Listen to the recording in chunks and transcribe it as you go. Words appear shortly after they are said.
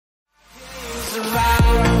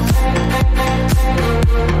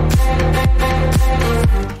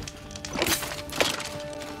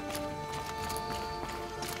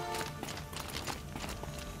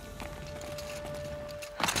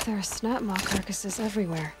snapmaw carcasses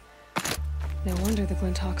everywhere. No wonder the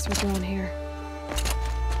Glinthawks were drawn here.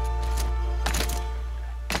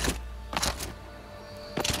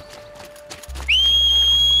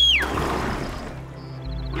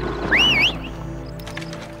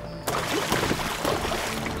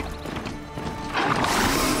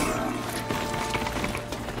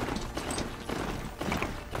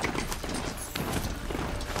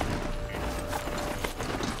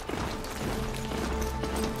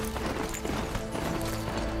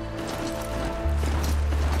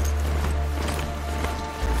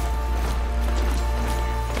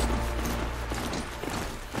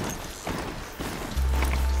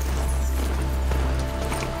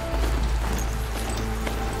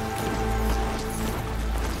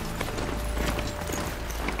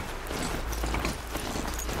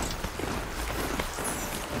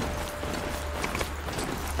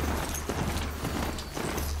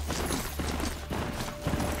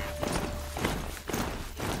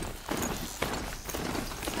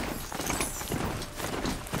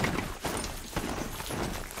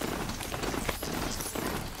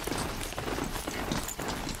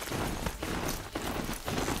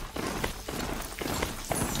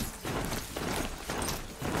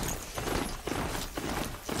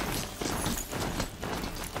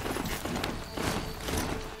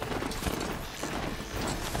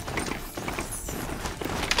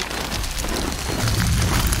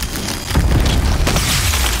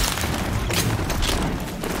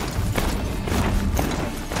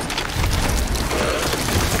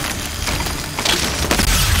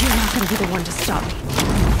 Be the one to stop me.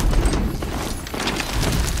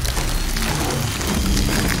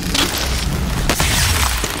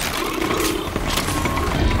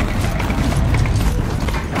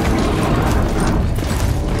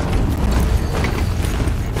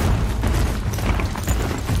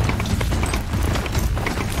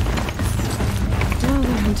 Now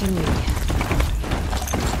they're hunting me.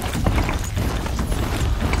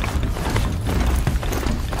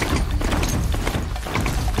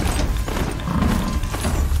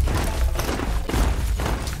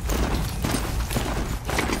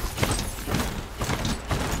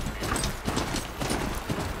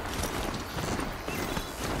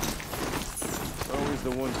 The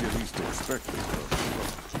ones you least expect to go.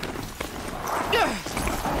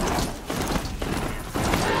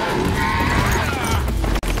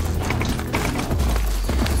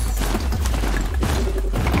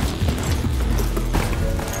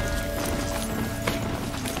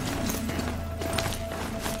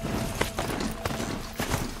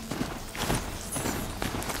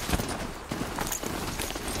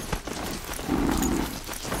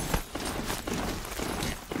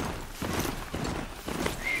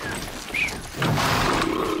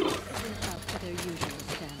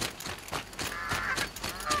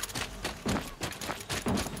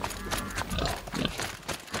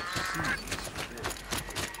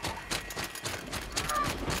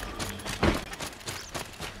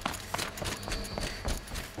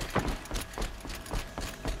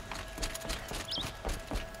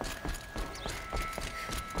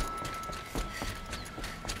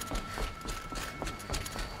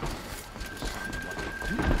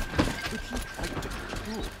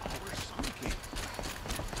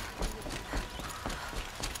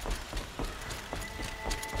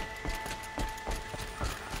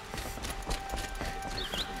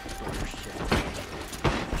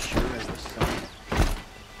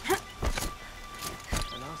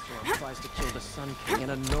 To kill the Sun King,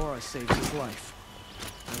 and Nora saves his life.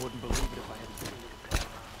 I wouldn't believe it if I hadn't seen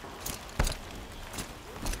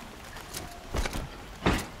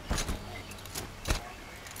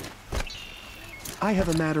it. I have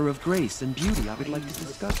a matter of grace and beauty I would like to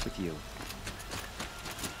discuss with you.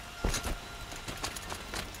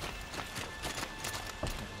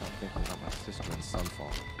 I'm thinking about my sister in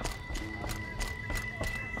Sunfall.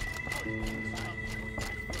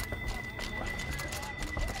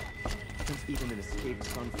 Even an escaped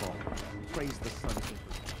Sunfall. Praise the Sun King.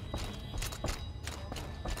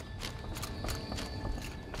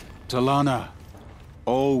 Talana,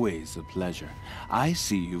 always a pleasure. I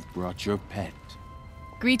see you've brought your pet.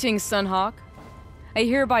 Greetings, Sunhawk. I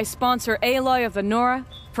hereby sponsor Aloy of the Nora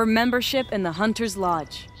for membership in the Hunter's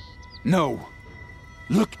Lodge. No.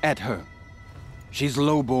 Look at her. She's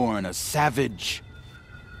lowborn, a savage.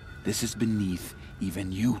 This is beneath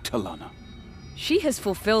even you, Talana. She has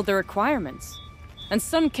fulfilled the requirements, and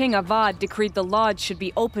Sun King Avad decreed the lodge should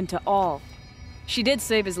be open to all. She did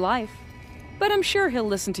save his life, but I'm sure he'll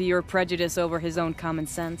listen to your prejudice over his own common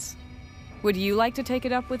sense. Would you like to take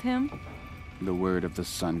it up with him? The word of the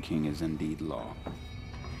Sun King is indeed law.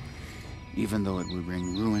 Even though it would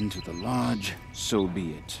bring ruin to the Lodge, so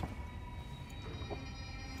be it.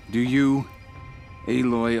 Do you,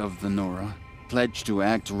 Aloy of the Nora, pledge to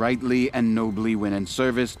act rightly and nobly when in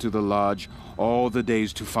service to the Lodge all the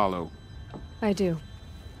days to follow? I do.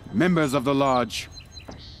 Members of the Lodge,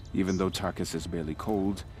 even though Tarkus is barely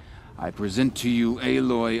cold, I present to you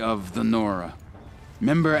Aloy of the Nora.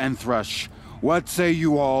 Member and Thrush, what say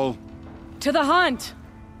you all? To the hunt!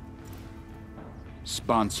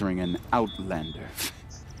 Sponsoring an outlander.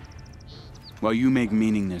 While you make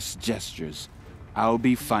meaningless gestures, I'll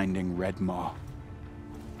be finding Red Maw.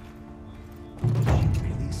 Did she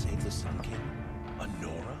really save the Sun King? A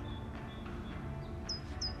Nora?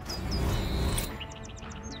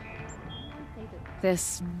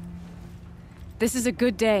 This is a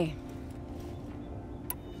good day.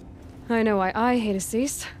 I know why I hate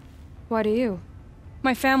Assis. Why do you?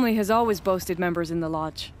 My family has always boasted members in the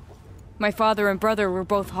Lodge. My father and brother were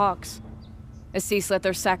both Hawks. Assis let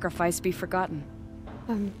their sacrifice be forgotten.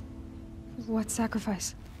 What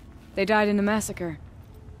sacrifice? They died in a massacre.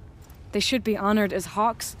 They should be honored as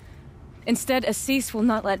Hawks. Instead, Assis will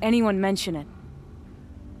not let anyone mention it.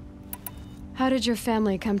 How did your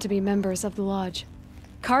family come to be members of the Lodge?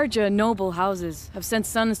 Karja noble houses have sent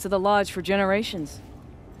sons to the Lodge for generations.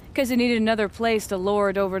 Because they needed another place to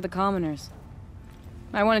lord over the commoners.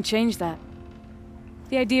 I want to change that.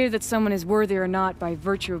 The idea that someone is worthy or not by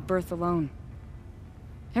virtue of birth alone.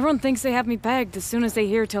 Everyone thinks they have me pegged as soon as they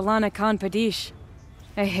hear Talana Khan Padish.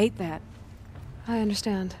 I hate that. I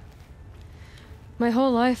understand. My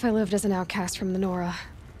whole life I lived as an outcast from the Nora.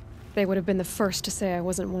 They would have been the first to say I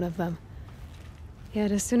wasn't one of them.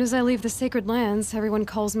 Yet as soon as I leave the sacred lands, everyone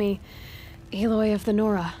calls me Aloy of the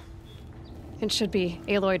Nora. It should be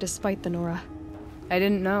Aloy despite the Nora. I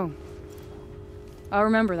didn't know. I'll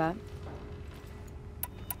remember that.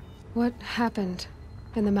 What happened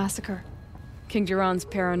in the massacre? King Jiran's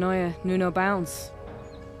paranoia knew no bounds.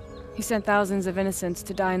 He sent thousands of innocents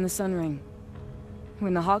to die in the Sun Ring.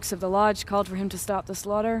 When the Hawks of the Lodge called for him to stop the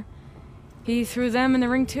slaughter, he threw them in the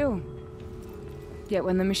ring too. Yet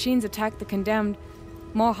when the machines attacked the condemned,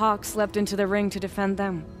 more Hawks leapt into the ring to defend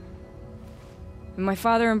them. And my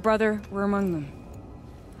father and brother were among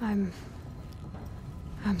them.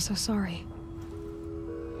 I'm so sorry.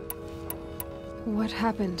 What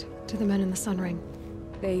happened to the men in the Sun Ring?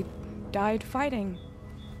 They died fighting.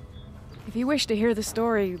 If you wish to hear the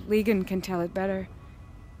story, Legan can tell it better.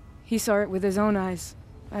 He saw it with his own eyes.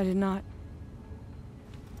 I did not.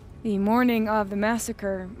 The morning of the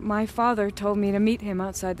massacre, my father told me to meet him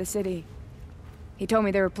outside the city. He told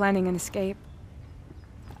me they were planning an escape.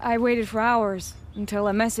 I waited for hours until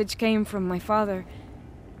a message came from my father.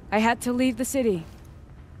 I had to leave the city.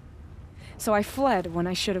 So I fled when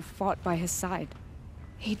I should have fought by his side.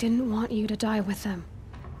 He didn't want you to die with them.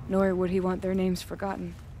 Nor would he want their names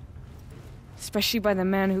forgotten. Especially by the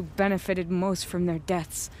man who benefited most from their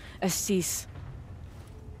deaths, Assis.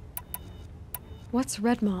 What's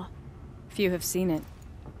Red Maw? Few have seen it.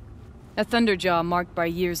 A thunderjaw marked by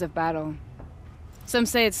years of battle. Some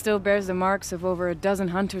say it still bears the marks of over a dozen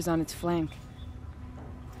hunters on its flank.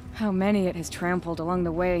 How many it has trampled along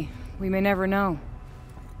the way, we may never know.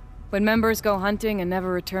 When members go hunting and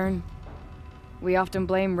never return, we often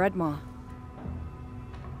blame Red Maw.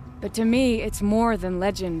 But to me, it's more than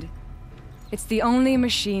legend. It's the only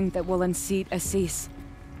machine that will unseat Assis.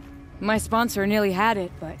 My sponsor nearly had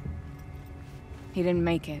it, but he didn't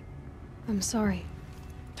make it. I'm sorry.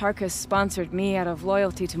 Tarkus sponsored me out of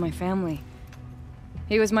loyalty to my family.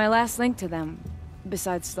 He was my last link to them,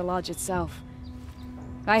 besides the Lodge itself.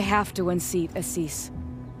 I have to unseat Assis.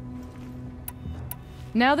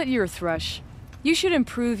 Now that you're a Thrush, you should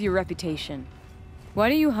improve your reputation. Why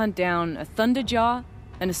don't you hunt down a Thunderjaw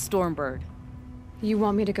and a Stormbird? You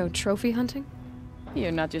want me to go trophy hunting?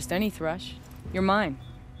 You're not just any Thrush. You're mine.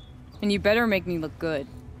 And you better make me look good.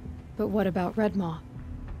 But what about Red Maw?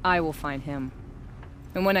 I will find him.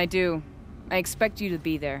 And when I do, I expect you to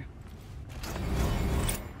be there.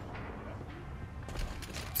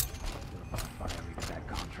 Violated that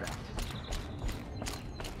contract.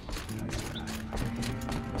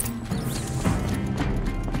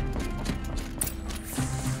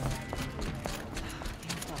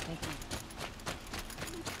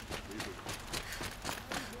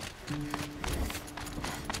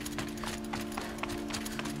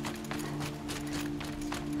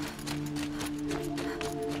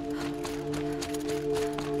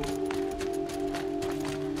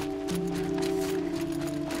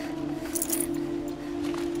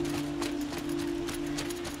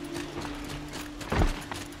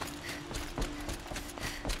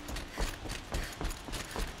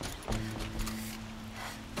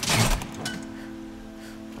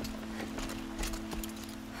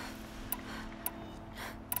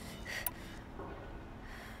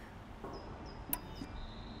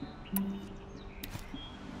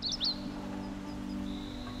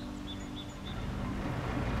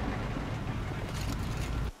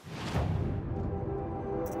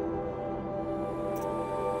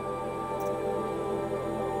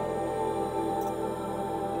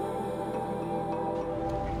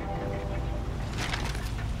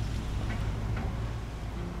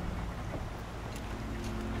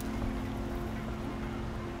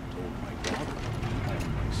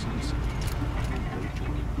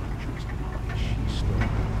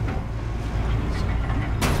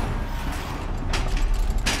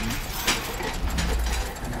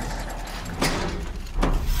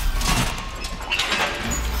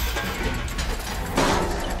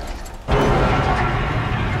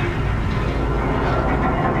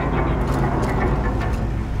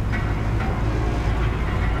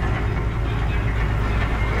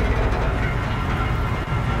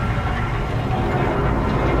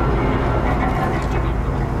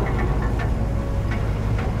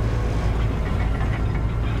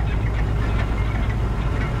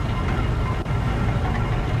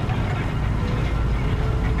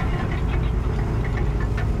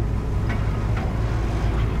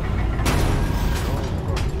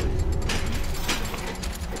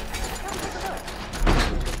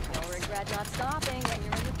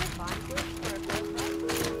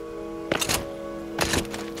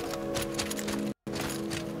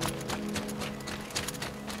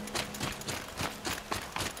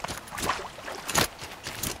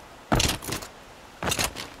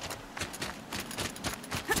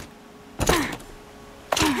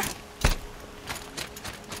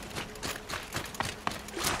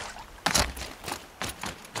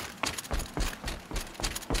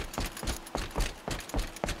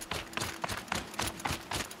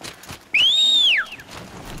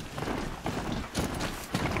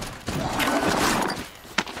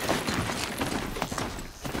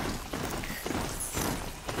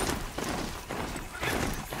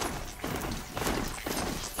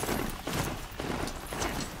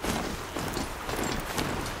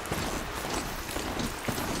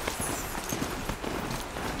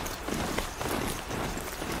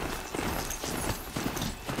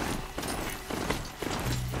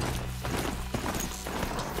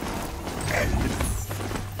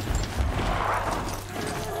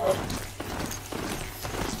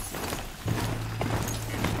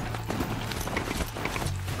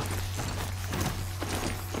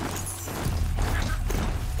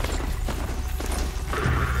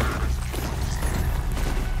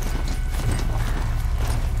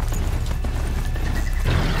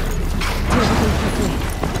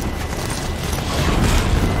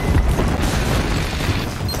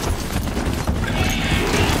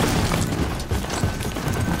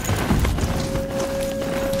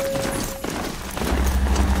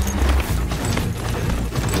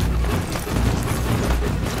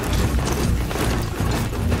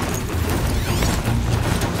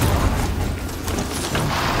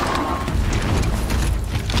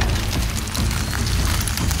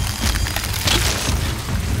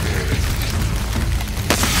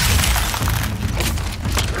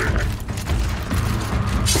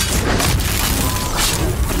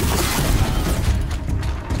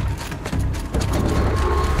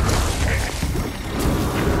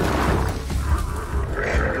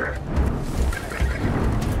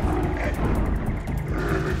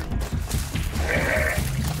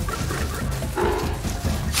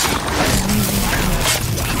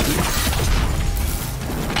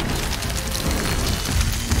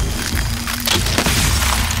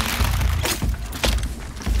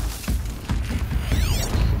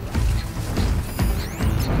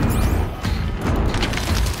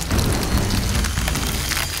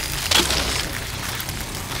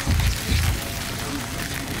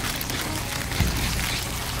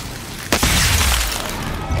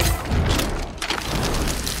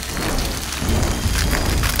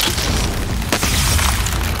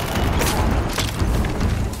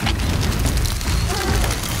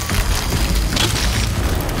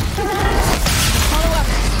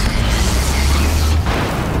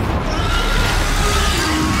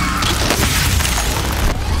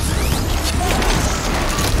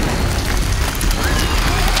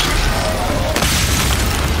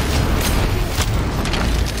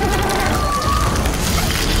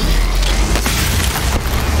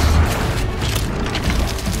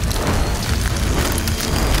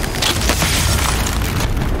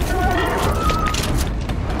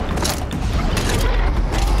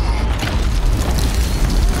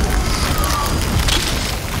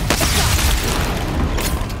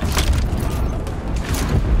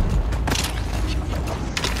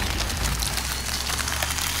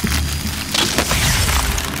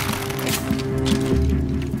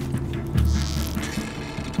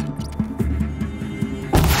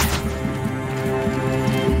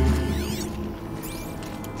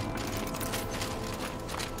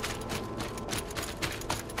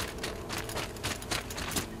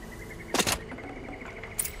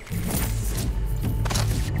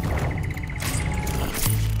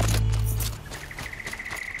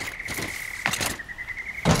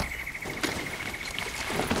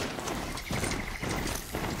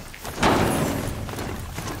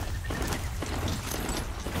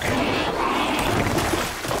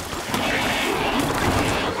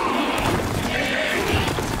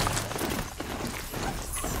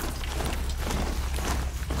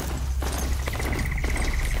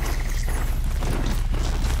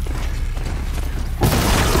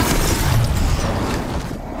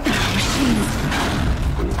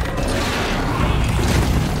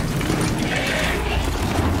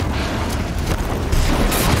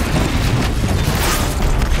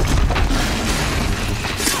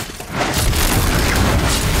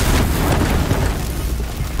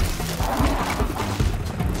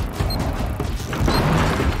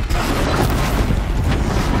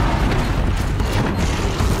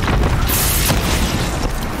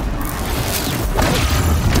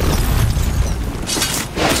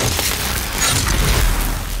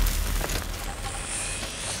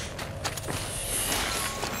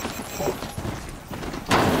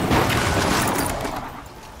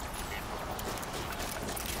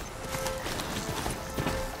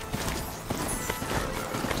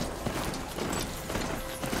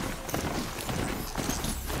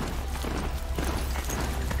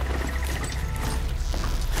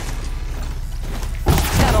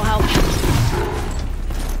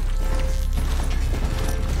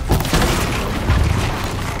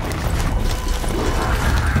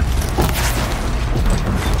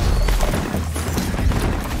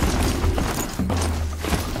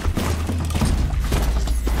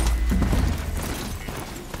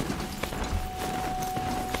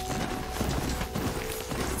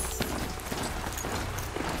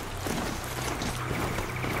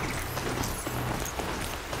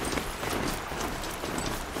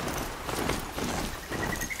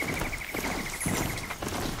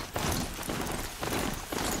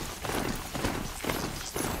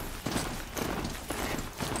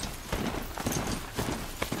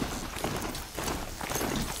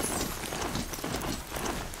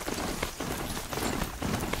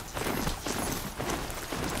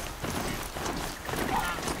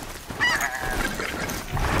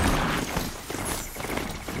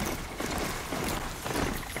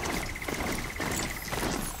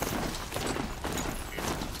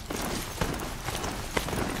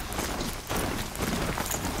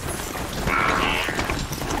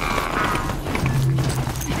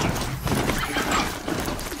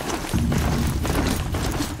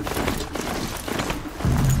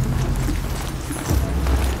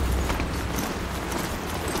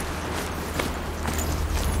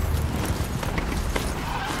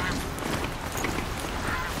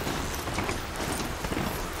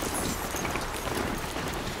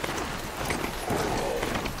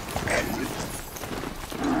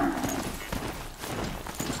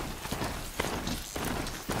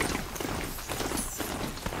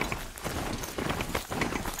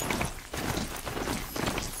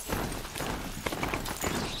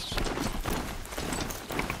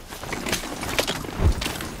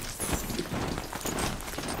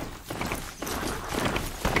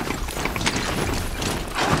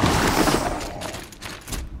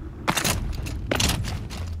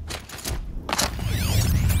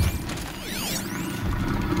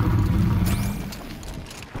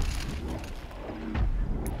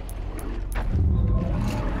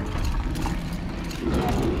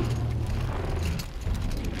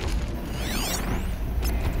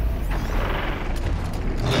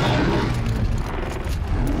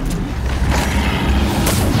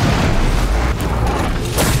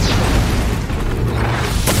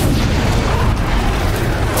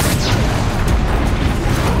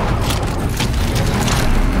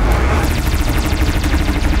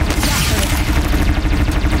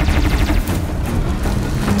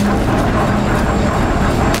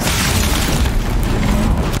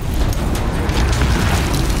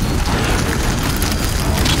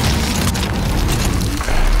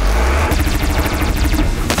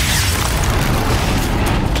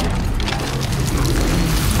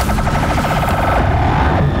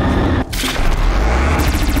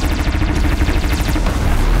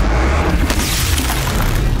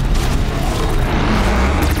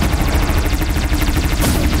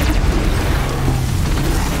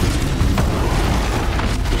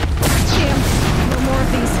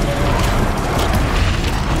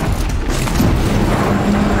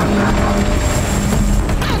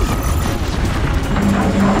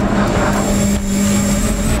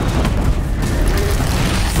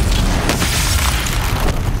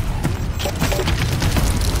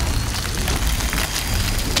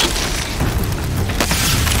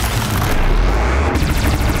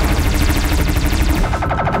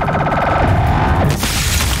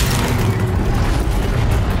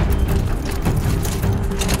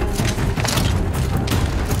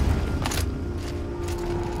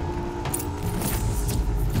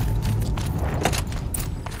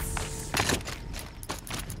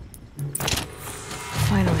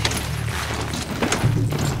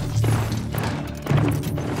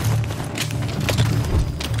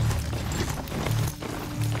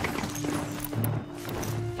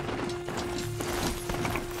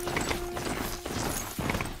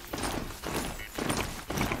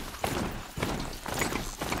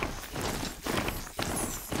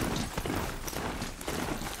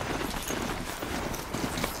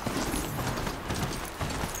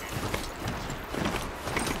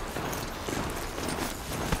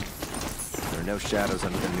 There are no shadows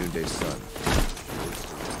under the noonday sun.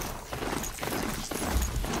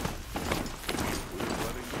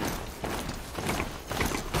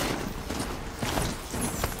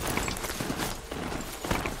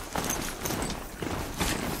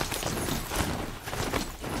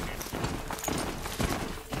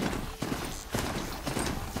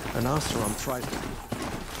 An Oseram tries to...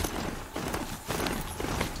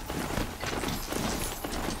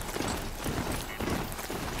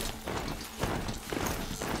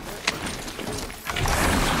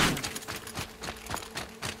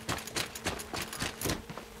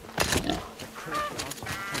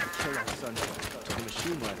 kill our son, so the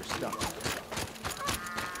machine rider stopped.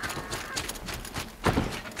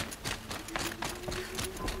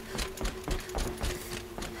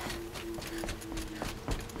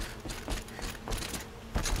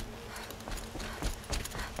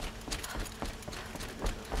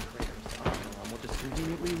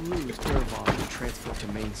 Conveniently ruse Purrple to transport to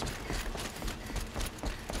Main Street.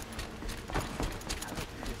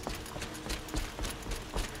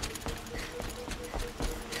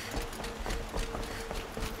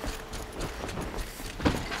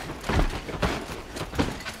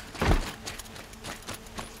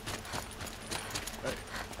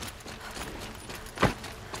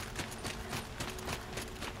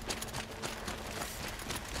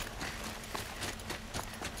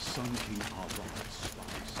 Sun King Avad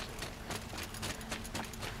spies.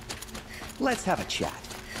 Let's have a chat.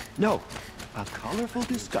 No, a colorful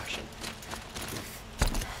discussion.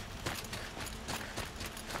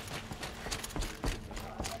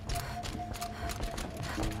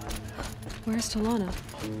 Where's Talana?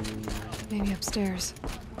 Maybe upstairs.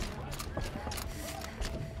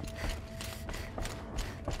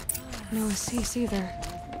 No Assis either.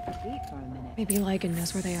 Maybe Lygan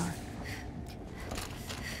knows where they are.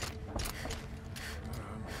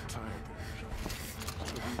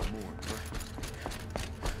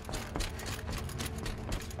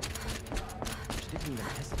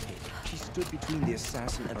 Between the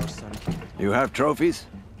assassin and our Sun King. You have trophies?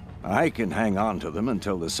 I can hang on to them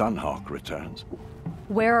until the Sunhawk returns.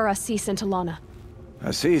 Where are Assis and Talana?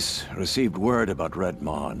 Assis received word about Red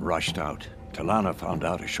Maw and rushed out. Talana found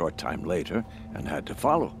out a short time later and had to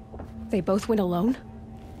follow. They both went alone?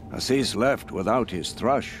 Assis left without his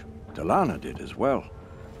thrush. Talana did as well.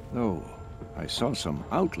 Though, I saw some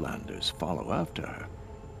outlanders follow after her.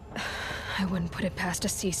 I wouldn't put it past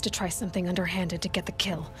Assis to try something underhanded to get the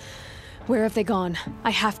kill. Where have they gone?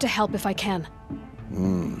 I have to help if I can.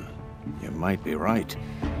 You might be right.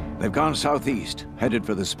 They've gone southeast, headed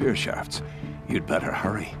for the spear shafts. You'd better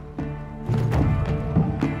hurry.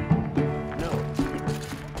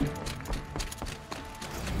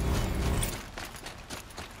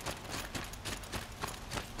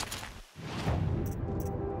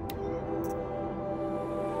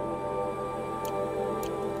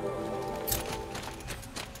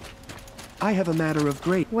 I have a matter of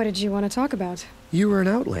great... What did you want to talk about? You were an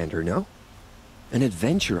outlander, no? An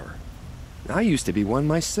adventurer. I used to be one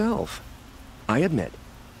myself. I admit,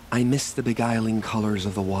 I miss the beguiling colors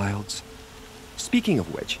of the wilds. Speaking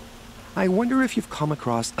of which, I wonder if you've come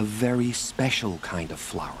across a very special kind of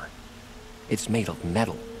flower. It's made of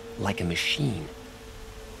metal, like a machine.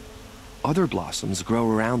 Other blossoms grow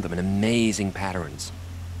around them in amazing patterns.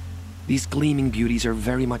 These gleaming beauties are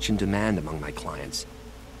very much in demand among my clients.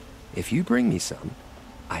 If you bring me some,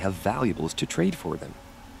 I have valuables to trade for them.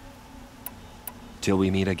 Till we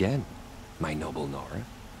meet again, my noble Nora,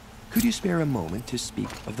 could you spare a moment to speak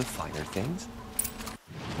of the finer things?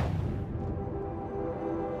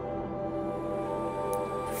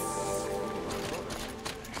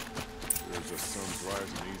 There's a sun's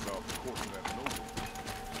rising, he's off the course of that noble.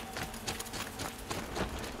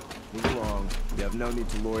 Move along. You have no need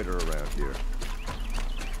to loiter around here.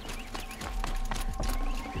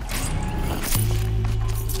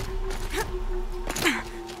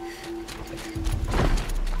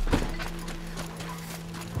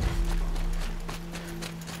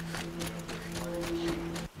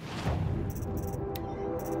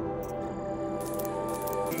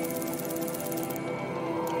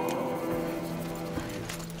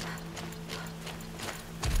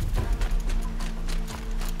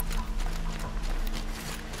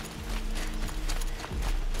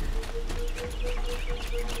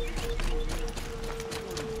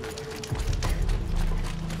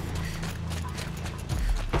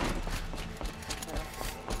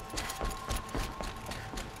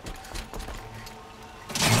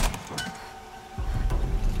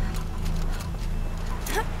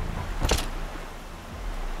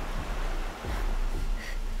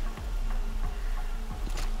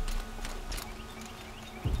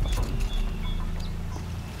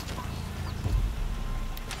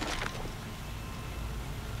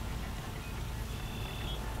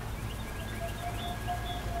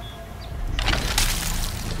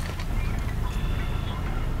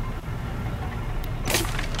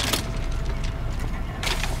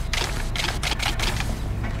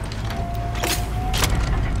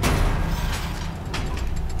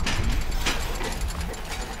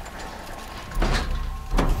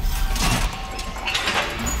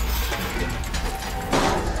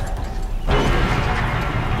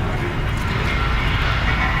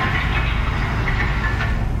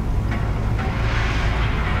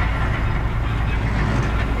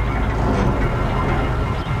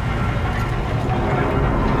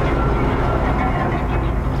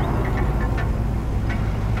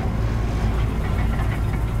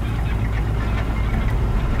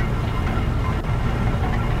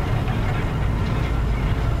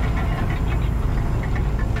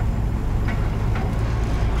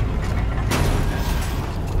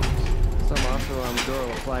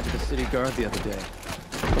 replied to the city guard the other day.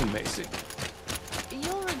 Amazing.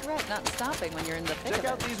 You'll regret not stopping when you're in the thick Check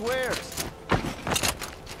of out it. these wares.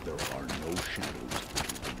 There are no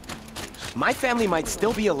shadows. My family might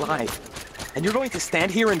still be alive, and you're going to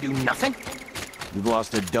stand here and do nothing? We've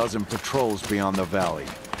lost a dozen patrols beyond the valley.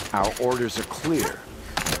 Our orders are clear.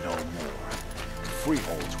 No more.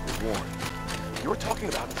 Freeholds were warned. You're talking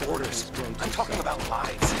about orders. I'm talking about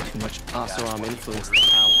lives. Too much Asaram influenced the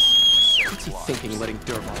palace. What's he thinking letting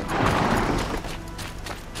Dervahl?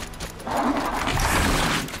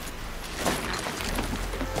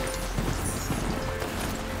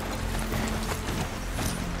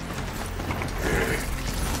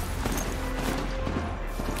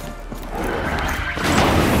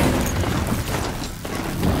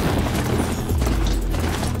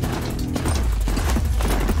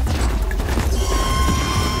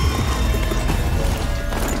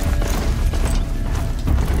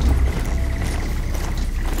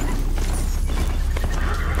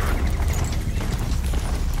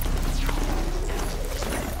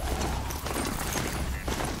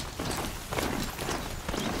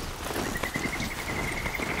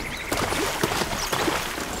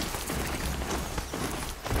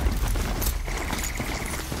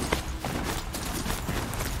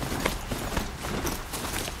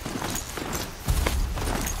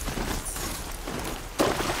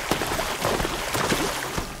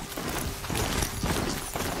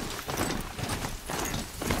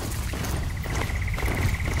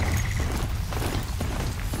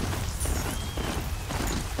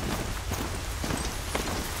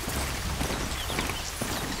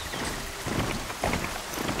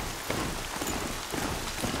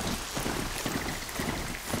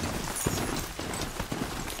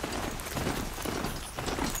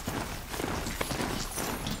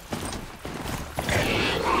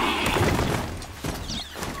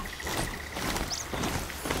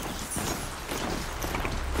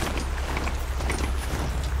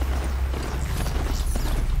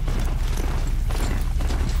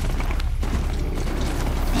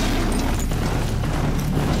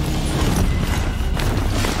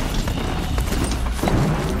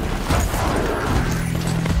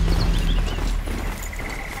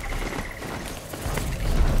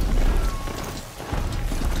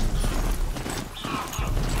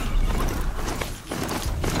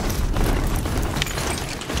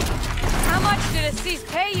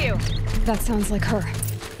 That sounds like her.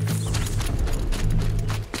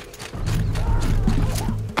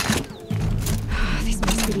 These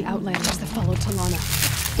must be the Outlanders that followed Talana.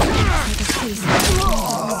 Like a cease.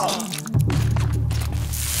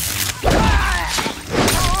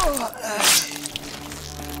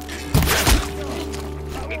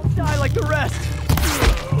 Die like the rest!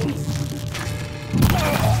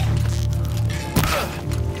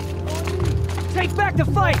 Take back the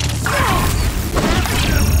fight!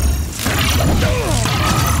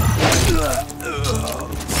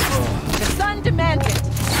 The sun demands it.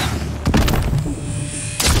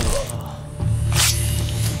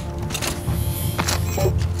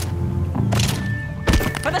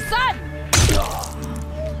 For the sun!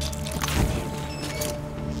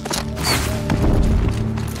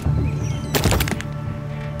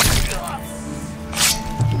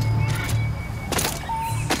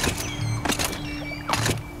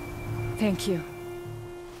 Thank you.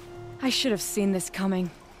 I should have seen this coming.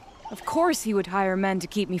 Of course he would hire men to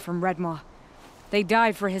keep me from Redmaw. They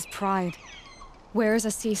died for his pride. Where's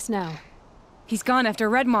Assis now? He's gone after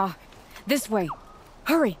Redmaw. This way.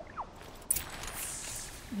 Hurry!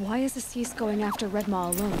 Why is Assis going after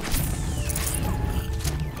Redmaw alone?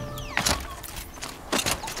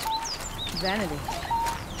 Vanity.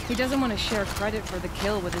 He doesn't want to share credit for the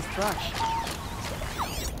kill with his thrush.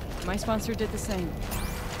 My sponsor did the same.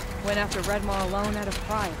 Went after Redmaw alone out of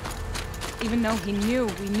pride. Even though he knew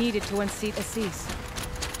we needed to unseat Assis.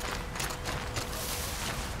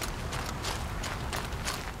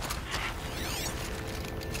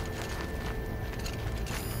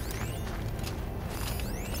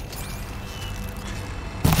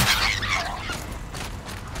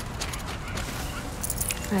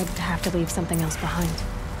 I'd have to leave something else behind.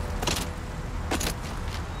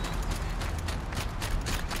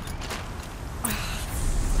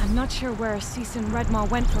 I'm not sure where Assis and Redmaw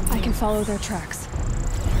went from here. I can follow their tracks.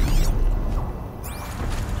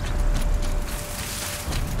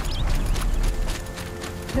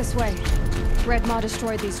 This way. Redmaw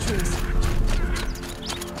destroyed these trees. I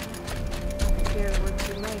fear we're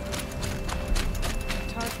too late.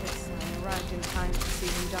 Tarkus arrived in time to see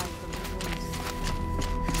him die from the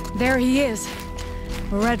wounds. There he is!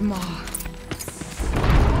 Redmaw.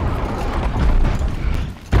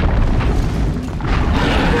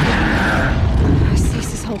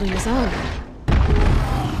 holding his own.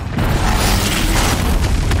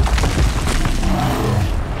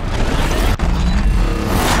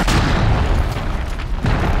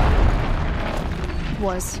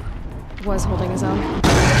 Was holding his own.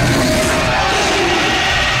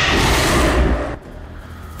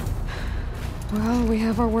 Well, we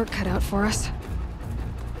have our work cut out for us.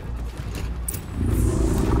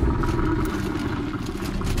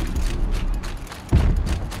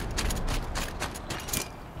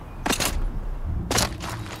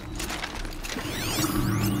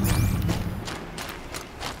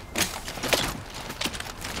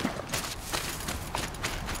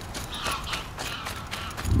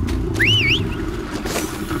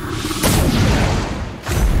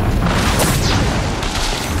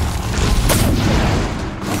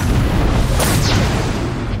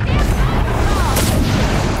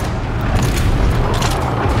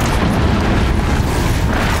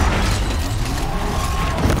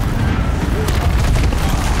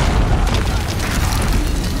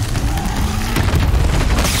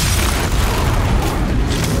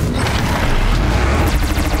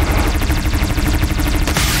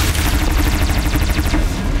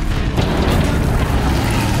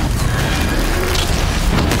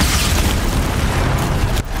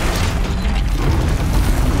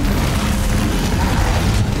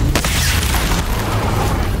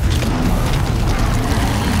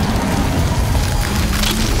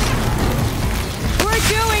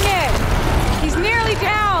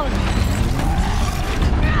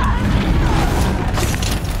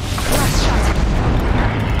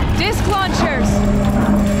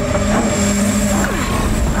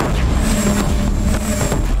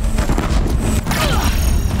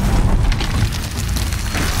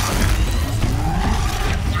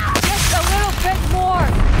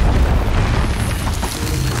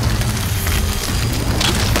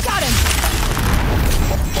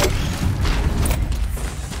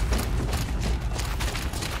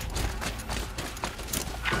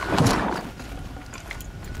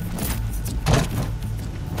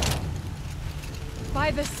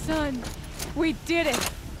 The sun. We did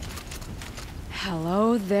it.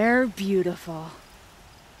 Hello there, beautiful.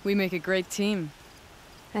 We make a great team.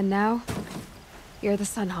 And now, you're the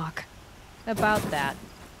Sunhawk. About that.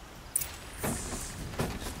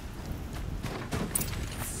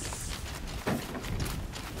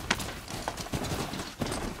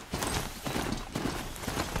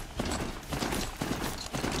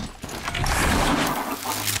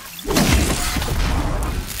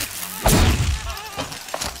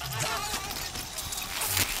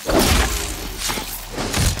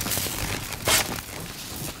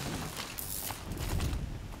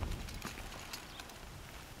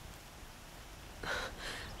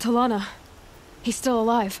 Talana. He's still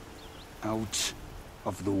alive. Out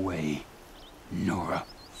of the way, Nora.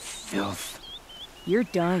 Filth. You're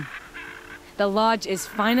done. The Lodge is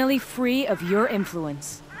finally free of your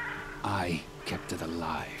influence. I kept it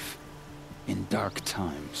alive. In dark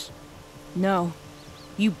times. No.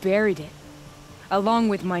 You buried it. Along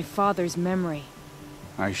with my father's memory.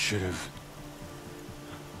 I should have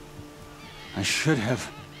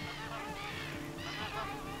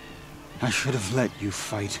let you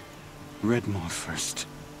fight Redmaw first.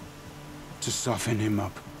 To soften him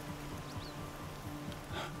up.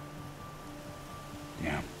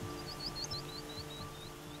 Yeah.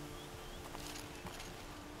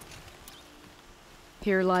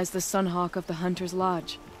 Here lies the Sunhawk of the Hunter's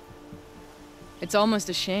Lodge. It's almost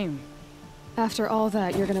a shame. After all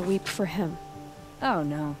that, you're gonna weep for him. Oh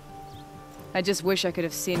no. I just wish I could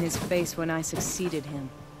have seen his face when I succeeded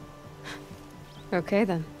him. Okay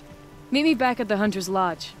then. Meet me back at the Hunter's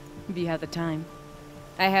Lodge, if you have the time.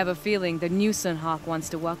 I have a feeling the new Sunhawk wants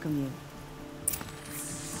to welcome you.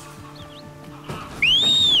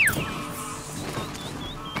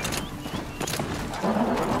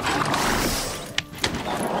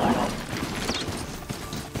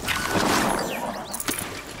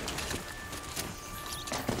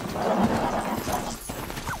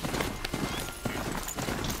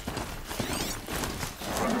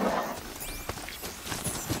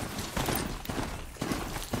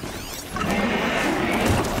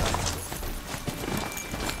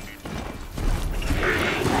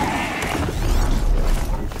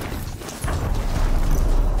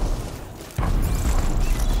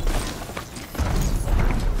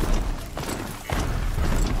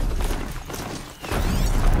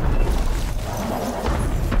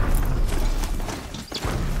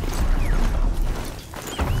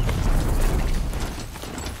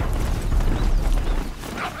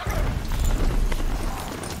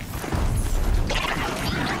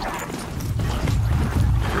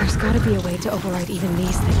 might be a way to override even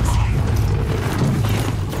these things.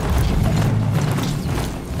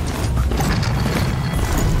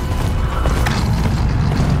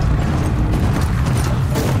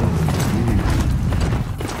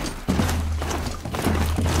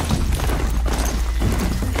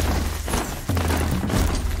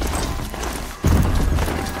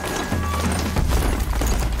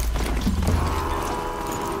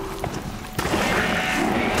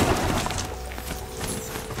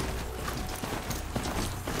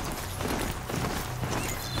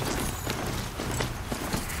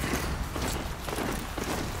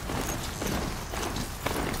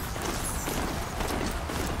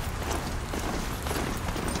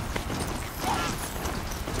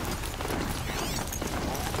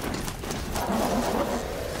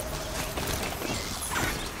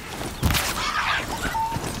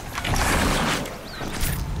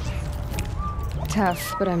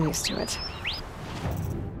 Tough, but I'm used to it.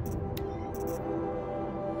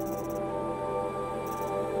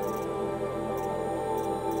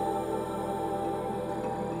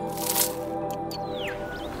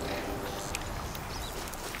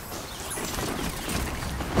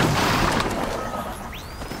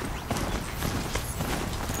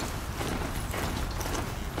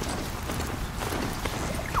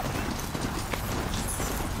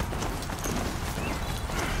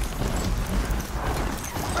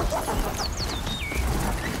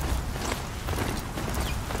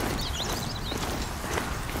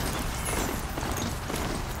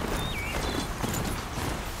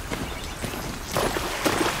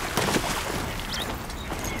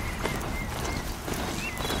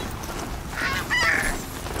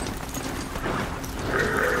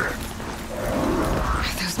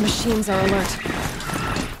 Machines are alert.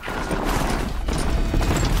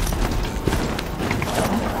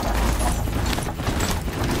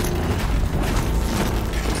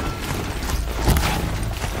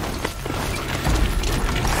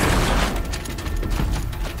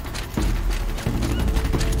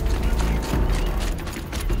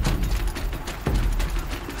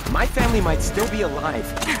 My family might still be alive,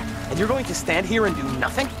 and you're going to stand here and do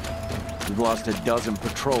nothing? We've lost a dozen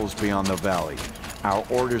patrols beyond the valley. Our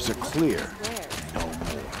orders are clear. No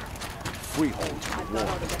more. Freeholds war.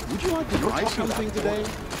 Would you like to try something today?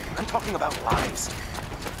 I'm talking about lives.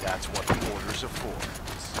 That's what the orders are for.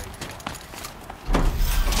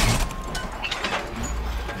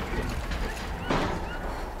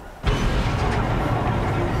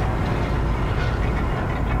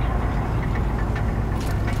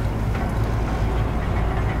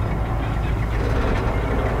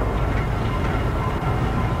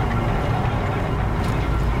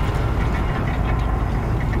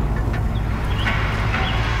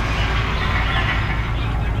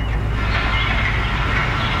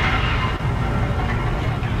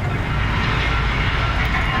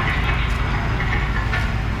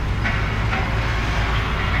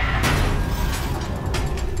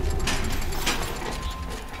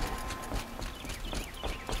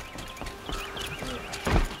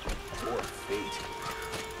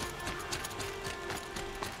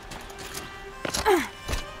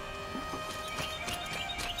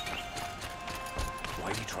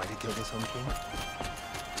 Why'd you try to kill the Sun King?